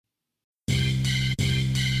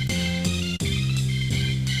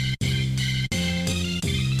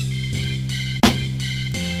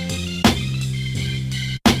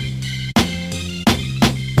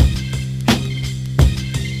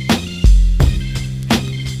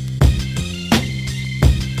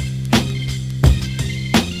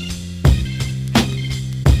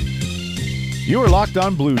You are Locked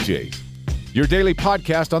On Blue Jays, your daily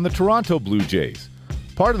podcast on the Toronto Blue Jays,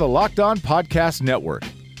 part of the Locked On Podcast Network,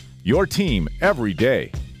 your team every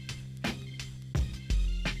day.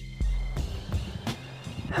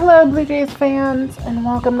 Hello, Blue Jays fans, and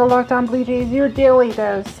welcome to Locked On Blue Jays, your daily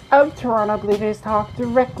dose of Toronto Blue Jays talk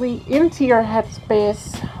directly into your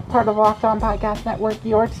headspace, part of Locked On Podcast Network,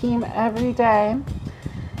 your team every day.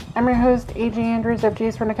 I'm your host, AJ Andrews of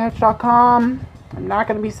jaysfromtheCouch.com. I'm not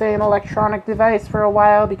going to be saying electronic device for a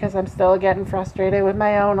while because I'm still getting frustrated with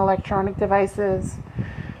my own electronic devices.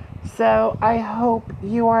 So I hope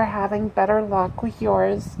you are having better luck with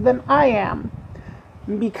yours than I am,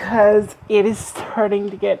 because it is starting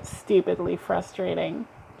to get stupidly frustrating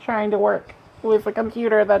trying to work with a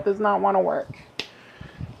computer that does not want to work.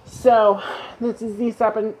 So this is the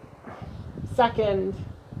second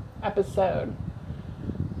episode.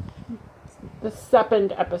 The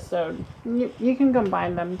second episode. You can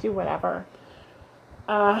combine them, do whatever.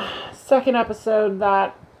 Second episode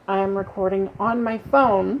that I'm recording on my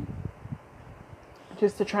phone,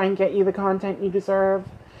 just to try and get you the content you deserve.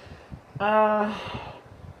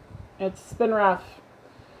 It's been rough.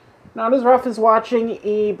 Not as rough as watching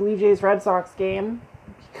a Blue Jays Red Sox game,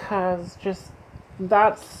 because just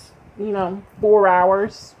that's, 4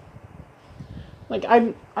 hours. Like,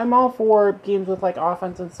 I'm all for games with,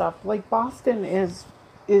 offense and stuff. Like, Boston is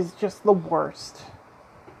just the worst.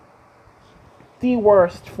 The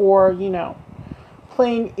worst for,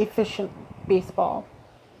 playing efficient baseball.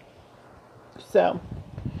 So,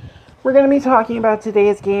 we're going to be talking about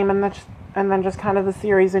today's game and then just kind of the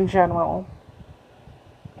series in general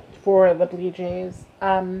for the Blue Jays.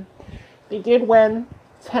 They did win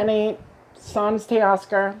 10-8, sans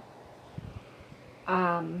Teoscar.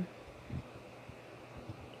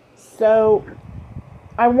 So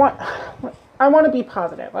I want to be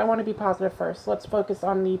positive. I want to be positive first. Let's focus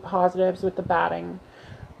on the positives with the batting.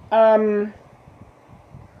 That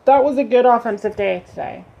was a good offensive day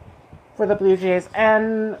today for the Blue Jays.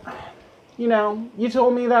 And, you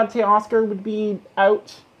told me that Teoscar would be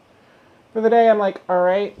out for the day. I'm like, all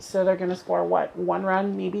right, so they're going to score, what, 1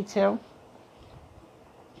 run, maybe 2?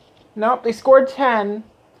 Nope, they scored 10.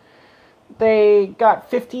 They got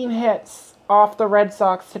 15 hits off the Red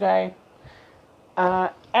Sox today.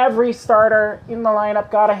 Every starter in the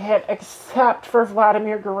lineup got a hit except for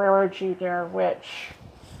Vladimir Guerrero Jr., which,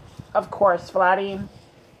 of course, Vladdy,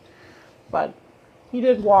 but he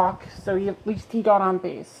did walk, so at least he got on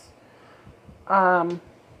base.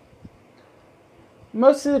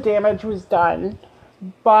 Most of the damage was done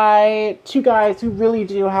by 2 guys who really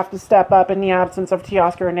do have to step up in the absence of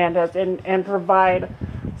Teoscar Hernandez and provide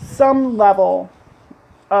some level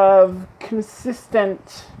of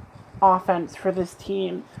consistent offense for this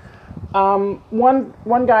team.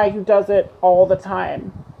 One guy who does it all the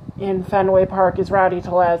time in Fenway Park is Rowdy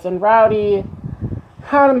Tellez, and Rowdy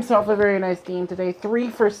had himself a very nice game today. 3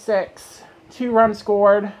 for 6, 2 runs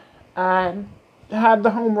scored, had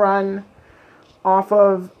the home run off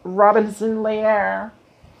of Robinson Leyer,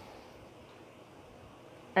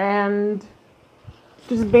 and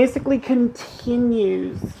just basically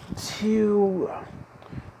continues to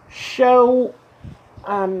show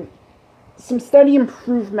some steady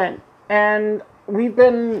improvement. And we've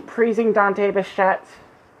been praising Dante Bichette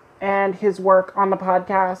and his work on the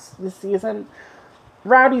podcast this season.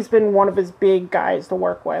 Rowdy's been one of his big guys to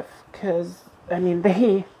work with, because,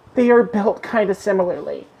 they are built kind of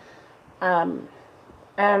similarly.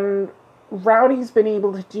 And Rowdy's been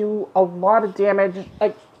able to do a lot of damage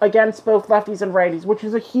against both lefties and righties, which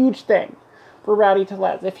is a huge thing for Rowdy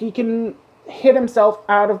Tellez. If he can hit himself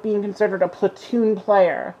out of being considered a platoon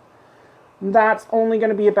player, that's only going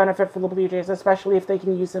to be a benefit for the Blue Jays, especially if they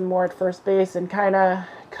can use him more at first base and kind of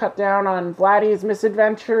cut down on Vladdy's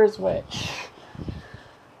misadventures, which,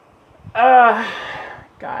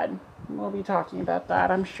 God, we'll be talking about that,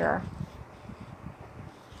 I'm sure.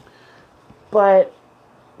 But,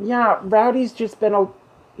 yeah, Rowdy's just been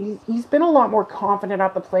he's been a lot more confident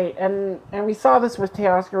at the plate, and we saw this with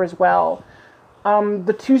Teoscar as well.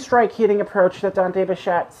 The 2-strike hitting approach that Dante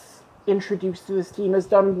Bichette's introduced to this team has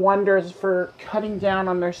done wonders for cutting down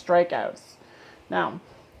on their strikeouts. Now,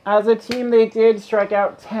 as a team, they did strike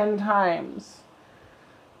out 10 times,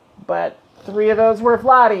 but 3 of those were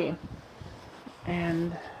Vladdy.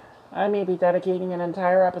 And I may be dedicating an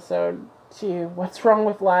entire episode to what's wrong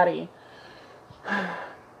with Vladdy.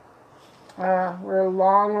 We're a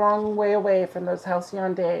long, long way away from those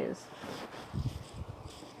halcyon days.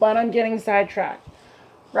 But I'm getting sidetracked.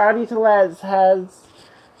 Rowdy Tellez has,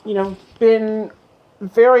 been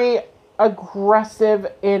very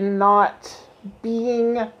aggressive in not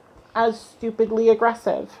being as stupidly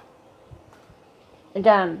aggressive.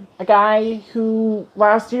 Again, a guy who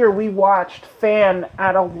last year we watched fan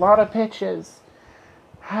at a lot of pitches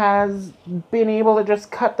has been able to just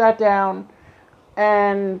cut that down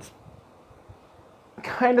and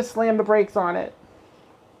kind of slam the brakes on it.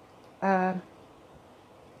 In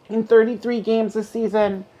 33 games this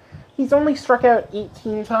season, he's only struck out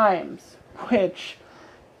 18 times, which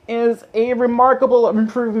is a remarkable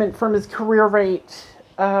improvement from his career rate,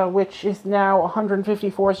 which is now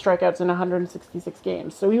 154 strikeouts in 166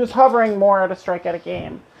 games. So he was hovering more at a strikeout a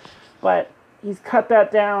game, but he's cut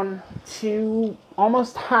that down to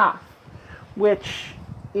almost half, which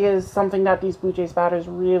is something that these Blue Jays batters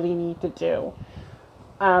really need to do.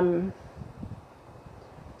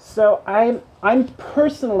 So I'm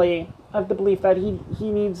personally of the belief that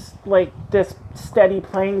he needs like this steady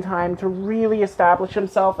playing time to really establish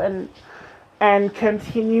himself and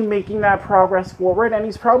continue making that progress forward. And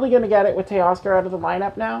he's probably going to get it with Teoscar out of the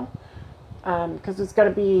lineup now, because it's going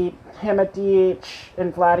to be him at DH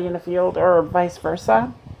and Vladdy in the field, or vice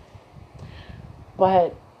versa.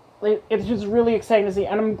 But it's just really exciting to see,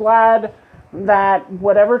 and I'm glad that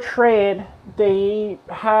whatever trade they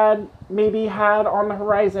had on the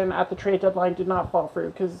horizon at the trade deadline did not fall through,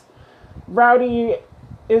 because Rowdy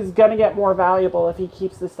is going to get more valuable if he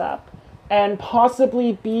keeps this up and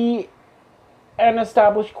possibly be an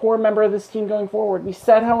established core member of this team going forward. We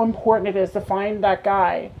said how important it is to find that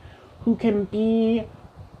guy who can be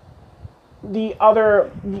the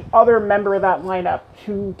other member of that lineup,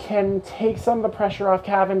 who can take some of the pressure off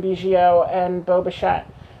Cavan Biggio and Bo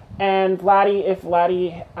Bichette. And Vladdy, if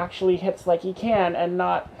Vladdy actually hits like he can and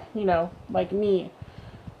not, like me.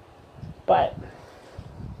 But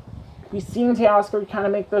we've seen Teoscar kind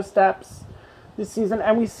of make those steps this season,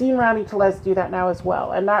 and we've seen Rowdy Tellez do that now as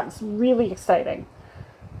well. And that's really exciting,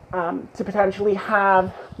 to potentially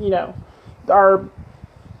have, our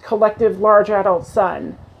collective large adult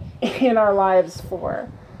son in our lives for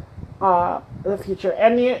the future.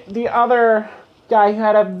 And the other guy who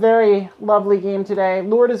had a very lovely game today,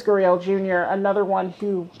 Lourdes Gurriel Jr., another one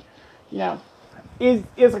who, is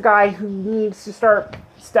a guy who needs to start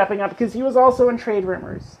stepping up, because he was also in trade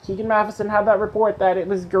rumors. Keegan Matheson had that report that it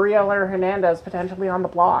was Gurriel or Hernandez potentially on the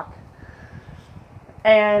block.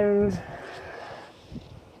 And,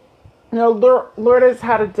 Lourdes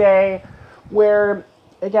had a day where,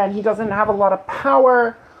 again, he doesn't have a lot of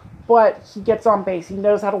power, but he gets on base. He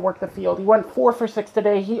knows how to work the field. He went 4 for 6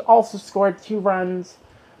 today. He also scored 2 runs,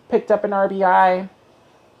 picked up an RBI.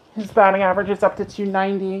 His batting average is up to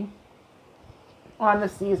 .290 on the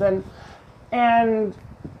season. And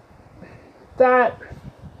that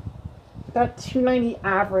 .290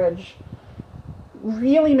 average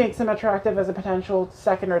really makes him attractive as a potential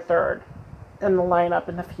second or third in the lineup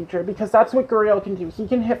in the future, because that's what Gurriel can do. He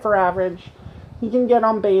can hit for average. He can get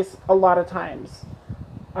on base a lot of times.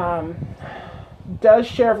 Does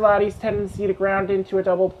share Vladdy's tendency to ground into a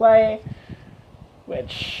double play,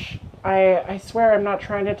 which I swear I'm not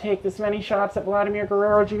trying to take this many shots at Vladimir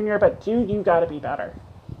Guerrero Jr., but dude, you gotta be better.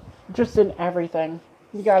 Just in everything.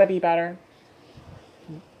 You gotta be better.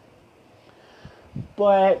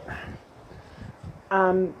 But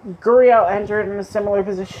Gurriel entered in a similar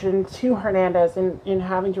position to Hernandez in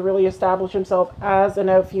having to really establish himself as an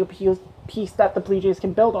outfield piece that the Blue Jays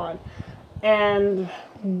can build on. And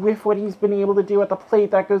with what he's been able to do at the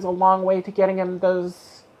plate, that goes a long way to getting him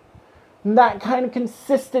that kind of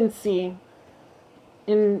consistency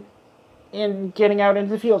in getting out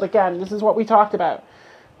into the field. Again, this is what we talked about.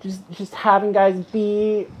 Just having guys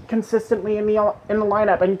be consistently in the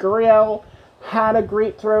lineup. And Gurriel had a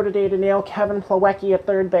great throw today to nail Kevin Plawecki at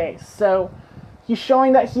third base. So he's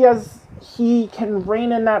showing that he can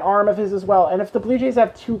rein in that arm of his as well. And if the Blue Jays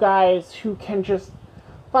have 2 guys who can just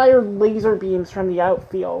fire laser beams from the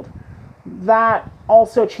outfield, that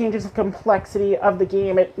also changes the complexity of the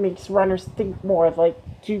game. It makes runners think more of, like,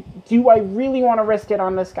 do I really want to risk it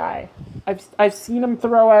on this guy? I've seen him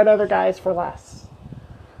throw out other guys for less.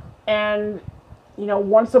 And,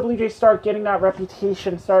 once the Blue Jays start getting that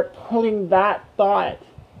reputation, start putting that thought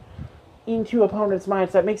into opponents'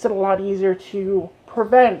 minds, that makes it a lot easier to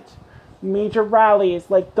prevent major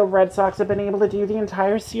rallies like the Red Sox have been able to do the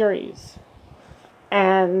entire series.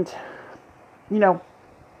 And,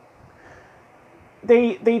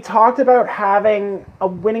 they talked about having a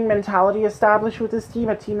winning mentality established with this team,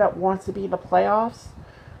 a team that wants to be in the playoffs.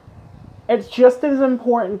 It's just as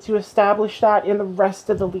important to establish that in the rest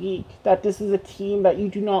of the league, that this is a team that you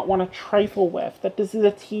do not want to trifle with, that this is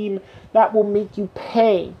a team that will make you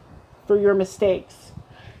pay for your mistakes.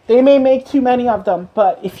 They may make too many of them,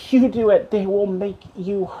 but if you do it, they will make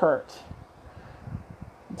you hurt.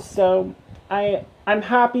 So I'm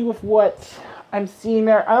happy with what I'm seeing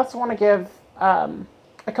there. I also want to give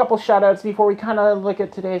a couple shout outs before we kind of look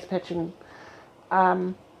at today's pitching.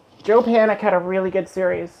 Joe Panik had a really good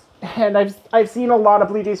series. And I've seen a lot of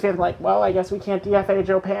Blue Jays fans like, well, I guess we can't DFA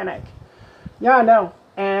Joe Panik. Yeah, no.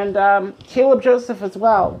 And Caleb Joseph as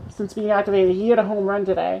well, since being activated. He had a home run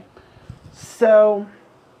today. So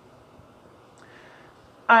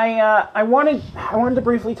I wanted to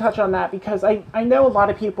briefly touch on that because I know a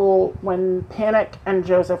lot of people, when Panik and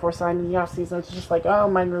Joseph were signed in the offseason, it's just like, oh,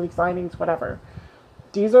 minor league signings, whatever.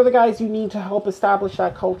 These are the guys you need to help establish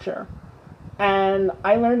that culture. And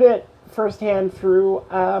I learned it firsthand through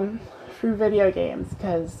video games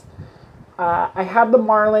because I had the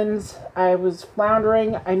Marlins. I was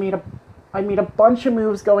floundering. I made a bunch of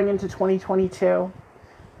moves going into 2022.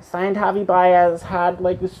 Signed Javi Baez, had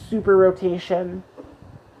like the super rotation.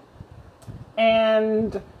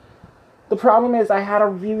 And the problem is I had a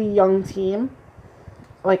really young team.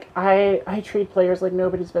 Like, I treat players like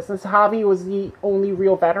nobody's business. Javi was the only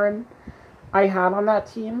real veteran I had on that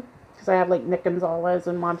team. Because I had, like, Nick Gonzalez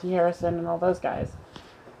and Monty Harrison and all those guys.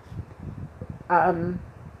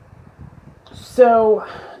 So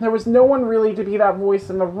there was no one really to be that voice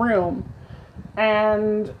in the room.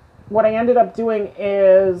 And what I ended up doing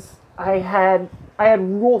is I had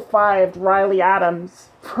Rule 5'd Riley Adams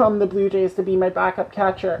from the Blue Jays to be my backup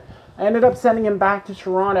catcher. I ended up sending him back to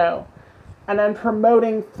Toronto and then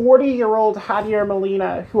promoting 40-year-old Javier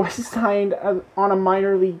Molina, who I signed on a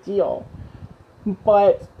minor league deal.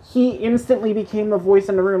 But he instantly became the voice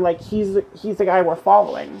in the room, like he's the guy we're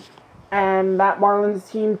following. And that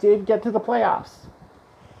Marlins team did get to the playoffs.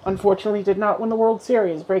 Unfortunately, did not win the World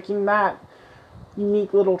Series, breaking that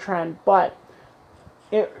unique little trend. But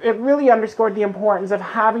it really underscored the importance of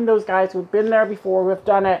having those guys who've been there before, who have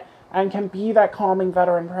done it, and can be that calming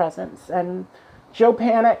veteran presence. And Joe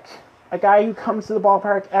Panik, a guy who comes to the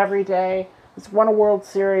ballpark every day, has won a World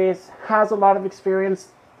Series, has a lot of experience.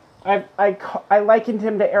 I likened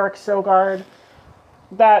him to Eric Sogard.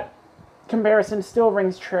 That comparison still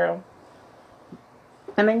rings true.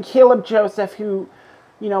 And then Caleb Joseph, who,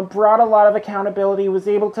 brought a lot of accountability, was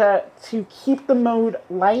able to keep the mode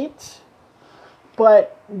light,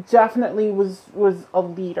 but definitely was a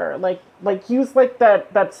leader. Like he was like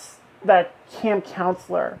that camp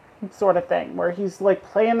counselor sort of thing, where he's like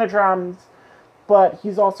playing the drums, but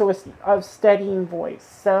he's also a steadying voice.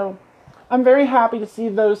 So I'm very happy to see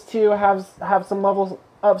those two have some levels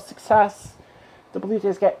of success. The Blue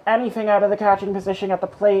Jays get anything out of the catching position at the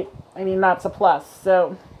plate, I mean, that's a plus.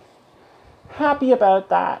 So happy about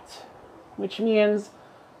that, which means,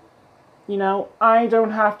 I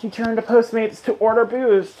don't have to turn to Postmates to order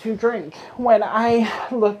booze to drink when I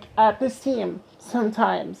look at this team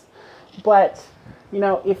sometimes. But,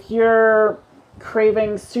 if you're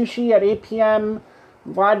craving sushi at 8 p.m.,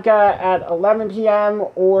 vodka at 11 p.m.,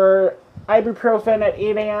 or ibuprofen at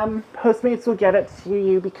 8 a.m., Postmates will get it to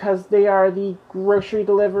you because they are the grocery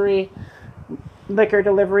delivery, liquor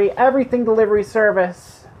delivery, everything delivery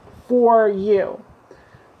service for you.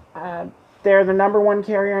 They're the number one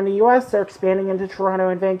carrier in the U.S. They're expanding into Toronto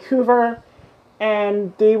and Vancouver,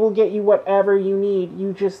 and they will get you whatever you need.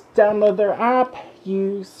 You just download their app,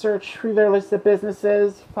 you search through their list of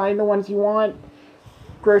businesses, find the ones you want,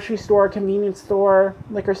 grocery store, convenience store,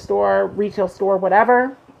 liquor store, retail store,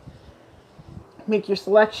 whatever. Make your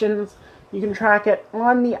selections. You can track it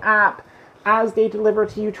on the app as they deliver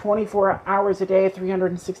to you 24 hours a day,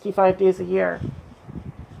 365 days a year.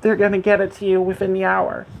 They're going to get it to you within the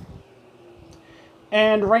hour.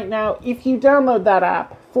 And right now, if you download that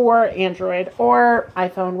app for Android or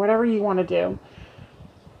iPhone, whatever you want to do,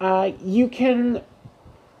 you can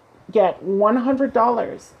get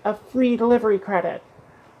 $100 of free delivery credit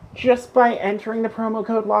just by entering the promo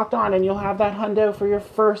code Locked On, and you'll have that hundo for your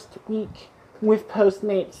first week with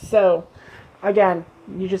Postmates. So, again,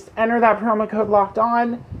 you just enter that promo code Locked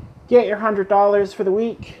On, get your $100 for the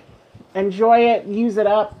week, enjoy it, use it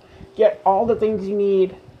up, get all the things you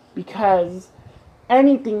need, because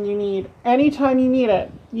anything you need, anytime you need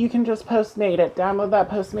it, you can just Postmate it. Download that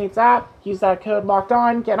Postmates app, use that code Locked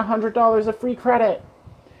On, get $100 of free credit.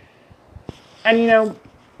 And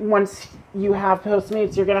once you have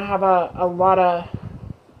Postmates, you're going to have a lot of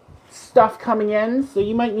stuff coming in, so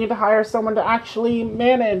you might need to hire someone to actually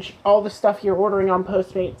manage all the stuff you're ordering on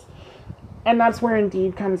Postmates. And that's where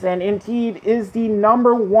Indeed comes in. Indeed is the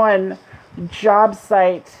number one job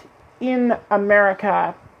site in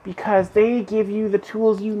America because they give you the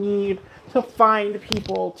tools you need to find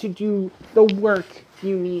people to do the work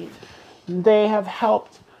you need. They have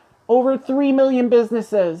helped over 3 million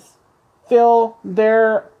businesses fill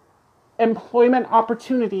their employment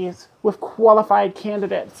opportunities with qualified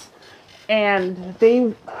candidates. and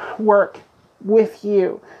they work with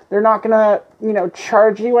you. They're not going to,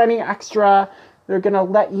 charge you any extra. They're going to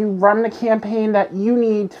let you run the campaign that you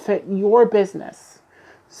need to fit your business.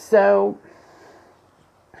 So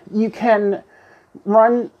you can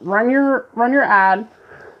run your ad,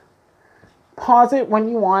 pause it when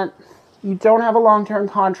you want. You don't have a long-term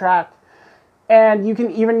contract. And you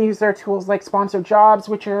can even use their tools like sponsored jobs,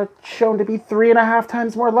 which are shown to be 3.5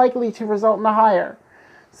 times more likely to result in a hire.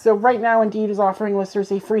 So right now, Indeed is offering listeners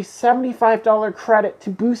a free $75 credit to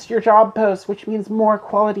boost your job post, which means more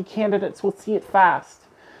quality candidates will see it fast.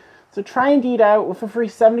 So try Indeed out with a free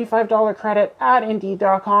 $75 credit at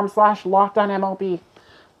Indeed.com/LockedOnMLB.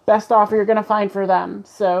 Best offer you're going to find for them,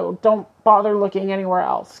 so don't bother looking anywhere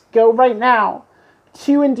else. Go right now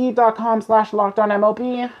to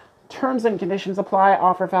Indeed.com/LockedOnMLB. Terms and conditions apply.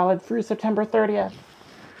 Offer valid through September 30th.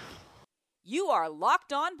 You are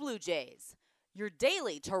Locked On Blue Jays, your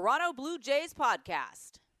daily Toronto Blue Jays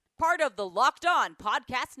podcast. Part of the Locked On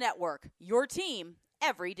Podcast Network, your team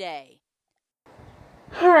every day.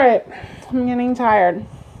 All right, I'm getting tired.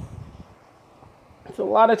 It's a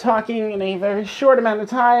lot of talking in a very short amount of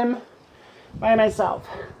time by myself.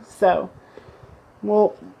 So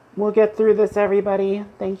we'll get through this, everybody.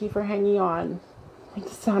 Thank you for hanging on. Like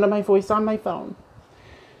the sound of my voice on my phone.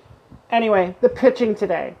 Anyway, the pitching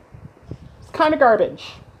today. It's kind of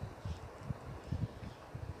garbage.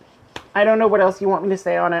 I don't know what else you want me to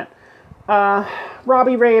say on it.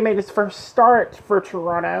 Robbie Ray made his first start for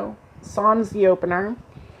Toronto. Sans the opener.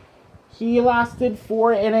 He lasted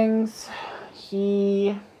 4 innings.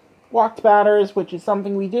 He walked batters, which is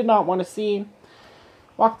something we did not want to see.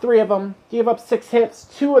 Walked 3 of them. Gave up 6 hits.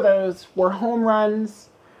 2 of those were home runs.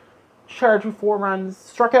 Charged with 4 runs.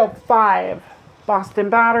 Struck out 5 Boston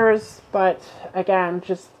batters. But again,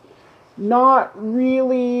 just not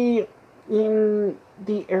really in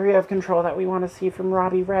the area of control that we want to see from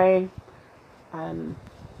Robbie Ray. And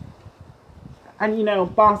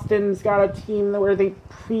Boston's got a team where they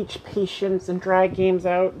preach patience and drag games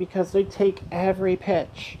out because they take every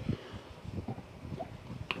pitch.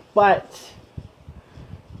 But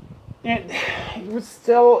it was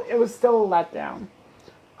still a letdown.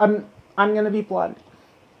 I'm going to be blunt.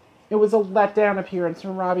 It was a letdown appearance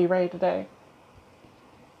from Robbie Ray today.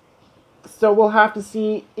 So we'll have to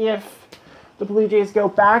see if the Blue Jays go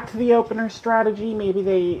back to the opener strategy.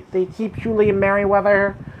 Maybe they keep Julian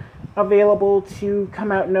Merryweather available to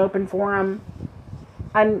come out and open for him.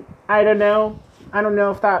 And I don't know. I don't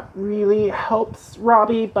know if that really helps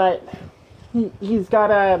Robbie, but he's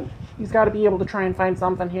gotta be able to try and find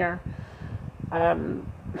something here.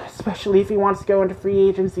 Especially if he wants to go into free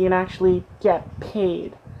agency and actually get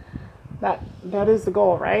paid. That is the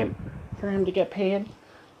goal, right? For him to get paid.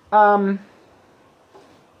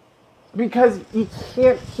 Because you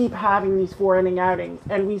can't keep having these 4-inning outings.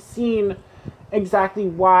 And we've seen exactly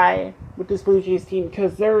why with this Blue Jays team.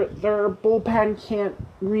 Because their bullpen can't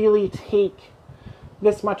really take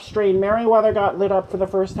this much strain. Merryweather got lit up for the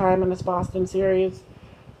first time in this Boston series.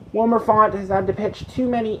 Wilmer Font has had to pitch too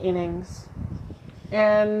many innings.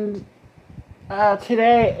 And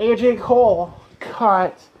today, A.J. Cole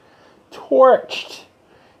got torched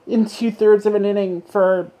in 2/3 of an inning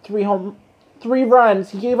for 3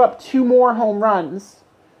 runs. He gave up 2 more home runs.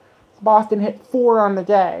 Boston hit 4 on the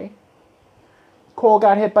day. Cole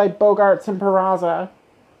got hit by Bogarts and Peraza.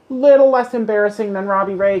 Little less embarrassing than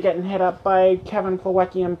Robbie Ray getting hit up by Kevin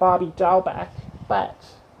Plawecki and Bobby Dalbec, but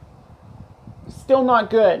still not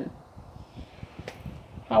good.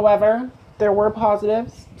 However, there were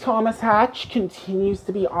positives. Thomas Hatch continues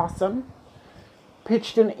to be awesome.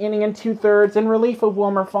 Pitched an inning and 2/3 in relief of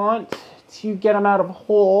Wilmer Font to get him out of a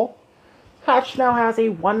hole. Hatch now has a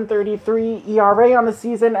 1.33 ERA on the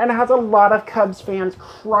season and has a lot of Cubs fans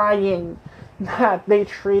crying that they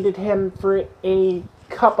traded him for a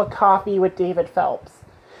cup of coffee with David Phelps.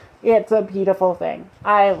 It's a beautiful thing.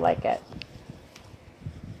 I like it.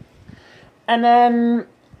 And then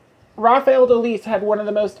Rafael Dolis had one of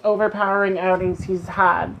the most overpowering outings he's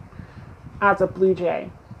had as a Blue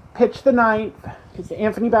Jay. Pitched the 9th, because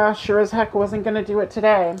Anthony Bass sure as heck wasn't going to do it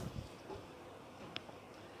today.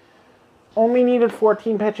 Only needed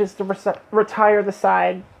 14 pitches to retire the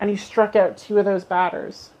side, and he struck out 2 of those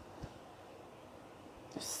batters.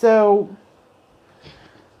 So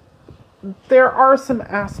there are some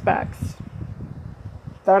aspects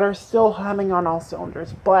that are still humming on all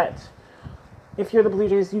cylinders, but if you're the Blue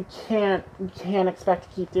Jays, you can't expect to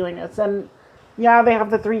keep doing this. And yeah, they have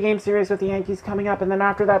the 3-game series with the Yankees coming up, and then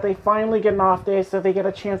after that they finally get an off day, so they get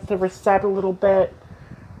a chance to reset a little bit,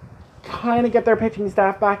 kind of get their pitching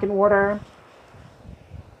staff back in order.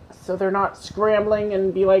 so they're not scrambling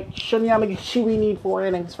and be like, Shinyamaguchi, we need 4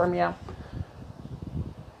 innings from you.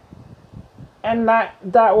 And that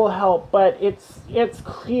will help, but it's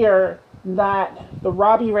clear that the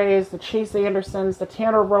Robbie Rays, the Chase Andersons, the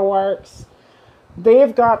Tanner Roarks,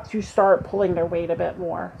 they've got to start pulling their weight a bit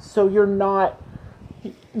more. So you're not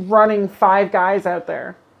running 5 guys out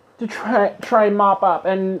there to try and mop up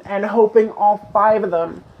and hoping all 5 of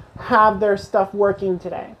them have their stuff working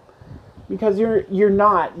today. Because you're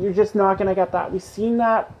just not going to get that. We've seen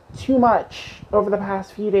that too much over the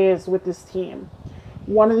past few days with this team.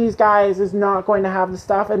 One of these guys is not going to have the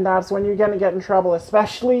stuff, and that's when you're going to get in trouble,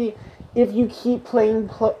 especially if you keep playing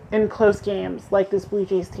in close games like this Blue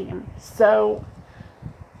Jays team. So,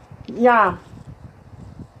 yeah.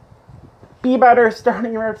 Be better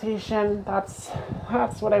starting rotation. That's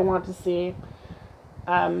what I want to see.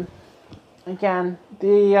 Again,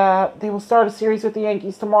 they will start a series with the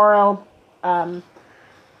Yankees tomorrow.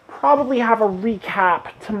 Probably have a recap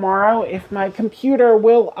tomorrow if my computer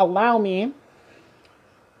will allow me.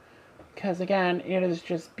 Because, again, it is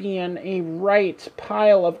just being a right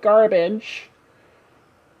pile of garbage.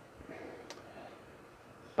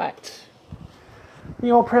 But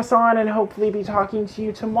we will press on and hopefully be talking to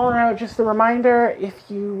you tomorrow. Just a reminder, if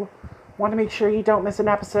you want to make sure you don't miss an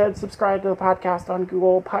episode, subscribe to the podcast on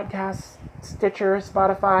Google Podcasts, Stitcher,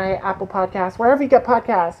 Spotify, Apple Podcasts. Wherever you get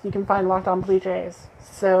podcasts, you can find Locked On Blue Jays.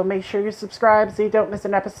 So make sure you subscribe so you don't miss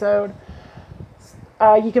an episode.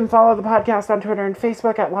 You can follow the podcast on Twitter and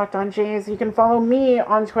Facebook at Locked On Jays. You can follow me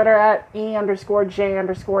on Twitter at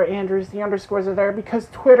 @A_J_Andrews. The underscores are there because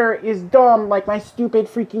Twitter is dumb like my stupid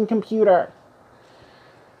freaking computer.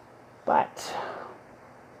 But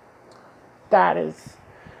that is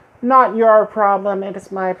not your problem. It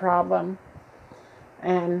is my problem.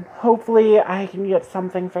 And hopefully I can get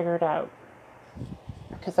something figured out.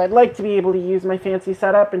 Because I'd like to be able to use my fancy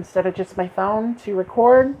setup instead of just my phone to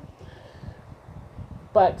record.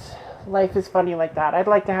 But life is funny like that. I'd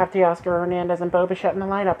like to have Teoscar Hernandez and Bo Bichette in the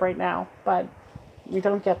lineup right now, but we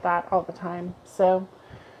don't get that all the time. So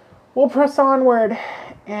we'll press onward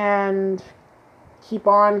and keep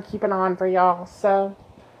on keeping on for y'all. So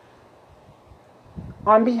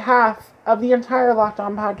on behalf of the entire Locked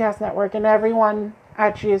On Podcast Network and everyone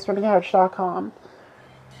at GSFromTheCouch.com,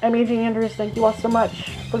 I'm AJ Andrews. Thank you all so much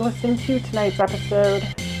for listening to tonight's episode,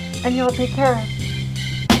 and y'all take care.